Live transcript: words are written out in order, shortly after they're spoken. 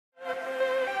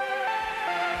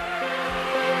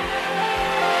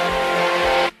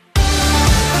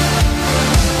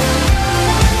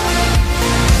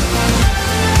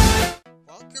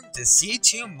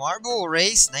C2 Marble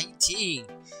Race 19.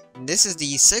 And this is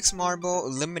the 6 marble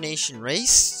elimination race.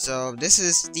 So this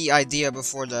is the idea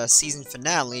before the season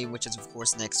finale, which is of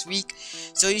course next week.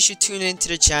 So you should tune into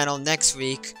the channel next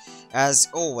week, as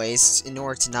always, in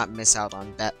order to not miss out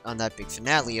on that big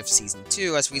finale of season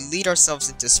 2, as we lead ourselves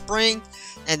into spring,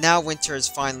 and now winter is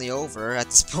finally over at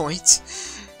this point.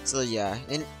 So yeah,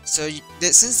 since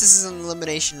this is an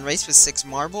elimination race with 6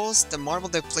 marbles, the marble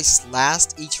that places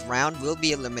last each round will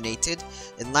be eliminated,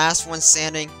 and last one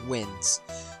standing wins.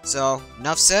 So,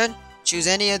 enough said, choose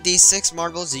any of these 6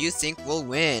 marbles that you think will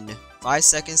win. 5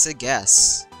 seconds to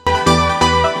guess.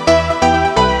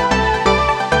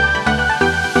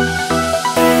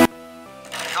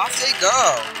 Off they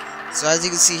go! So as you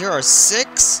can see, here are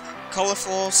 6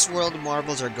 colorful swirled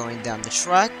marbles are going down the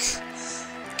track.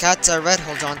 Cat's Eye Red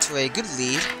holds on to a good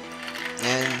lead,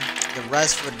 and the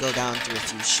rest would go down through a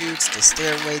few chutes, the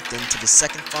stairway, then to the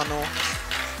second funnel.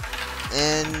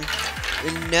 And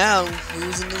now,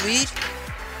 who's in the lead?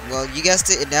 Well, you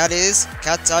guessed it, and that is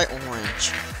Cat's Eye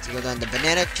Orange. So go down the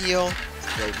banana peel,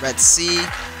 the red C,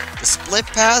 the split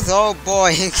path. Oh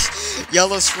boy,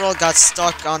 Yellow Swirl got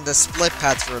stuck on the split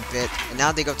path for a bit, and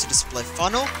now they go to the split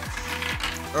funnel.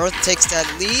 Earth takes that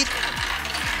lead,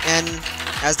 and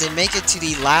as they make it to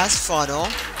the last funnel,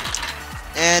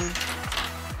 and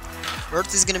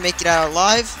Earth is gonna make it out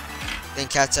alive. Then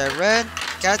Cat's Eye Red,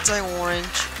 Cat's Eye Orange,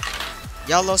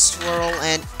 Yellow Swirl,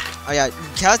 and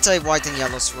Cat's Eye White and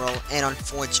Yellow Swirl, and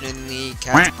unfortunately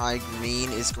Cat's Eye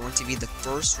Green is going to be the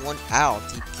first one out.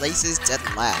 He places dead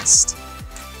last.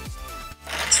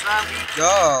 Next round we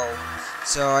go.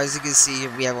 So as you can see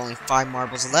here, we have only 5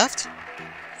 marbles left.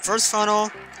 First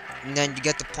funnel, and then you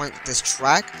get the point with this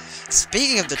track.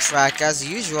 Speaking of the track, as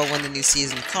usual when the new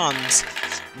season comes,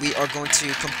 we are going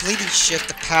to completely shift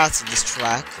the paths of this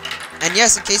track. And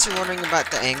yes, in case you're wondering about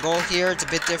the angle here, it's a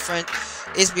bit different.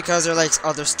 It's because there's like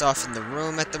other stuff in the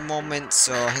room at the moment,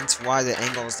 so hence why the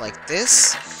angle is like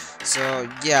this. So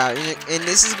yeah, and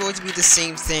this is going to be the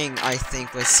same thing, I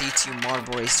think, with C2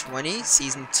 Marble Race 20,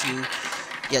 Season 2,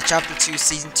 yeah, Chapter 2,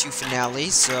 Season 2 finale.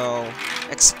 So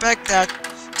expect that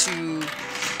to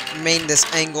remain this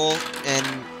angle, and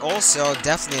also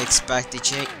definitely expect to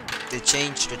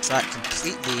change the track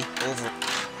completely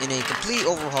in a complete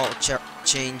overhaul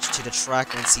change to the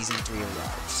track when Season 3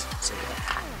 arrives. So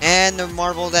yeah. And the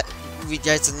marble that we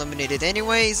get eliminated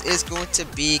anyways is going to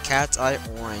be Cat's Eye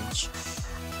Orange.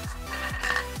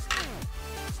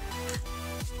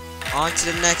 On to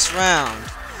the next round.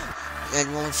 And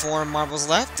only 4 marbles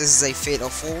left. This is a fatal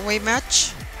 4-way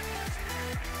match.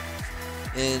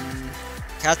 And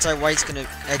Cat's Eye White's gonna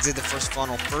exit the first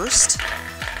funnel first,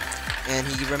 and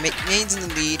he remains in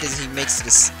the lead as he makes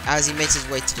his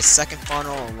way to the second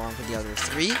funnel along with the other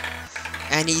 3.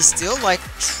 And he's still like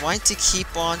trying to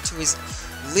keep on to his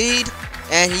lead,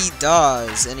 and he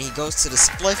does. And he goes to the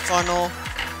split funnel.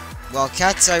 Well,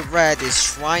 Cat's Eye Red is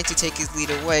trying to take his lead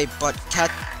away, but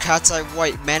Cat's Eye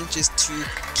White manages to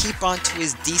keep on to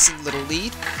his decent little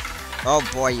lead. Oh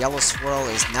boy, Yellow Swirl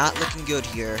is not looking good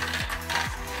here.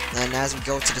 And as we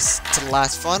go to the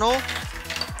last funnel,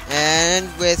 and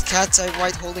with Cat's Eye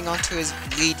White holding on to his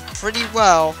lead pretty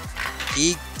well,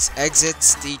 he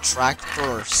exits the track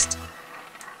first.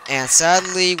 And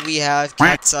sadly, we have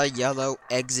Cat's Eye Yellow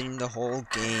exiting the whole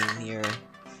game here.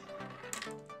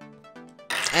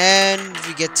 And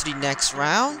we get to the next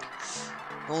round.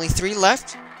 Only 3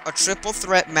 left. A triple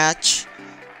threat match.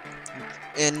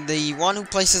 And the one who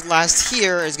places last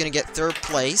here is going to get 3rd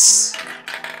place.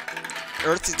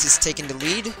 Earth is taking the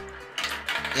lead,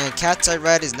 and Cat's Eye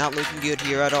Red is not looking good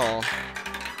here at all.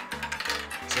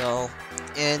 So,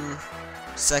 in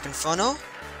second funnel,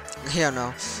 yeah,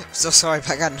 no, so sorry,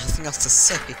 but I got nothing else to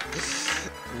say.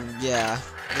 Yeah,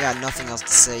 I got nothing else to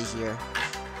say here.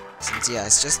 Since, yeah,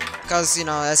 it's just because, you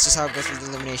know, that's just how it goes with the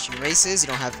elimination races. You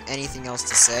don't have anything else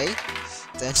to say.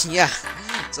 Then, yeah,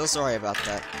 so sorry about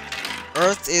that.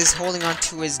 Earth is holding on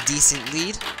to his decent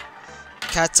lead.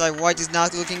 Cat's Eye White is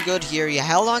not looking good here. He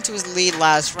held on to his lead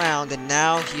last round, and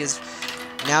now he's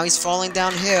falling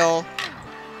downhill.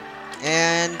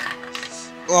 And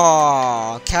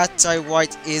Cat's Eye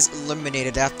White is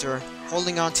eliminated after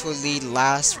holding on to a lead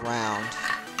last round.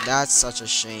 That's such a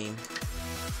shame.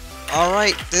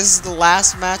 Alright, this is the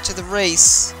last match of the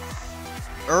race.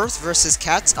 Earth versus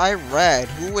Cat's Eye Red.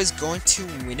 Who is going to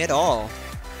win it all?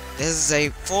 This is a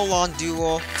full-on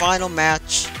duel, final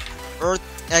match. Earth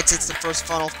exits the first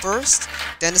funnel first,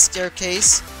 then the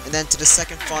staircase, and then to the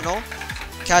second funnel.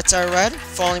 Cat's Eye Red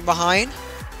falling behind.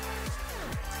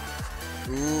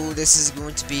 Ooh, this is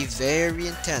going to be very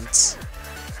intense.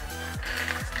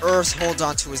 Earth holds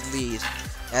on to his lead.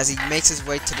 as he makes his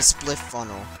way to the split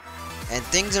funnel. And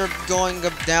things are going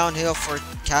up downhill for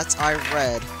Cat's Eye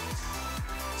Red.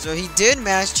 So he did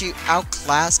manage to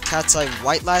outclass Cat's Eye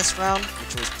White last round,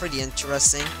 which was pretty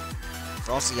interesting.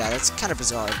 But also, yeah, that's kind of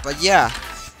bizarre. But yeah,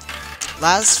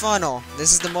 last funnel.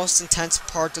 This is the most intense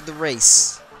part of the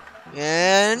race.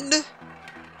 And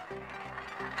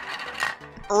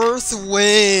Earth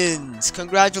wins!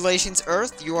 Congratulations,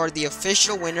 Earth. You are the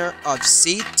official winner of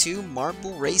C2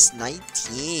 Marble Race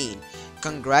 19.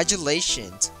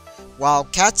 Congratulations. While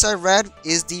Cat's Eye Red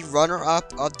is the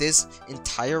runner-up of this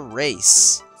entire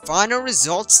race. Final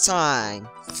results time.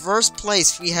 First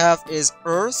place we have is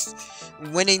Earth,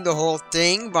 winning the whole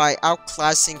thing by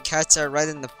outclassing Cat's Eye Red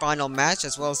in the final match,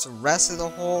 as well as the rest of the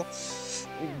whole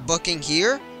booking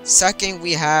here. Second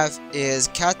we have is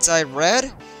Cat's Eye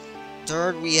Red.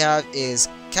 Third we have is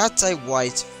Cat's Eye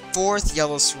White. Fourth,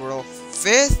 Yellow Swirl.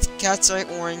 Fifth, Cat's Eye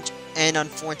Orange. And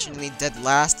unfortunately, dead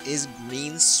last is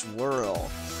Green Swirl.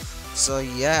 So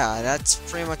yeah, that's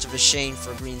pretty much of a shame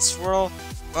for Green Swirl,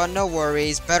 but no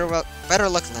worries, better luck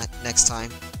next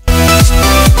time.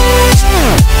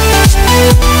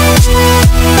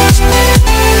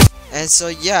 And so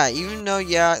yeah, even though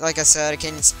like I said, I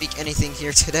can't speak anything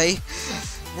here today,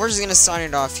 we're just gonna sign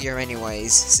it off here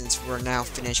anyways, since we're now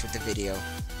finished with the video.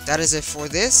 That is it for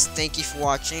this. Thank you for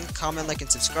watching. Comment, like,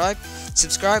 and subscribe.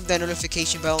 Subscribe, that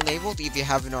notification bell enabled if you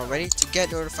haven't already, to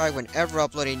get notified whenever I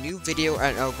upload a new video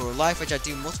and I'll go live, which I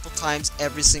do multiple times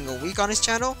every single week on this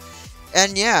channel.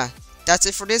 And yeah, that's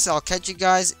it for this. I'll catch you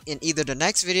guys in either the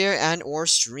next video and or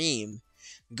stream.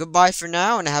 Goodbye for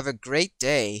now, and have a great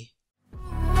day.